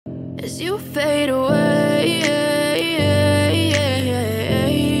as you fade away,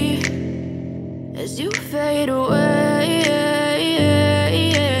 as you fade away.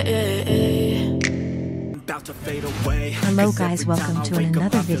 Hello guys, welcome to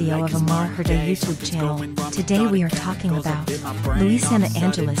another video of Amar Hriday YouTube channel. Today we are talking about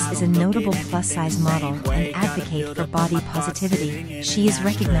Luisanaangeles is a notable plus-size model and advocate for body positivity. She is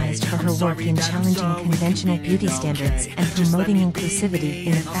recognized for her work in challenging conventional beauty standards and promoting inclusivity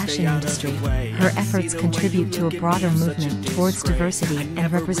in the fashion industry. Her efforts contribute to a broader movement towards diversity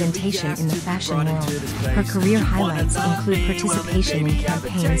and representation in the fashion world. Her career highlights include participation in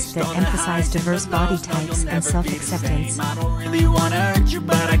campaigns that emphasize diverse body types and self-acceptance. I don't really wanna hurt you,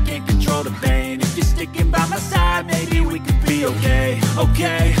 but I can't control the pain. If you're sticking by my side, maybe we could be okay.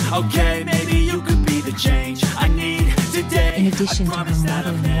 Okay, maybe you could be the change I need today. In addition to her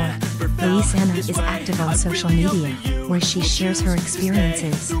modeling work, Luisana is active on social media, where she shares her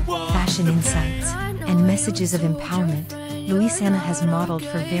experiences, fashion insights, and messages of empowerment. Luisana has modeled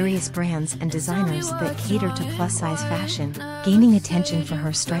for various brands and designers that cater to plus-size fashion, gaining attention for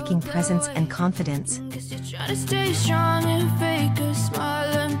her striking presence and confidence. Try to stay strong and fake a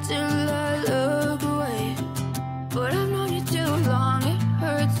smile until I look away. But I've known you too long, it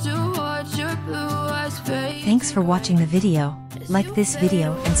hurts to watch your blue eyes fade. Thanks for watching the video. Like this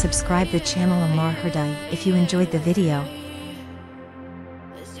video and subscribe the channel Amar Hriday if you enjoyed the video.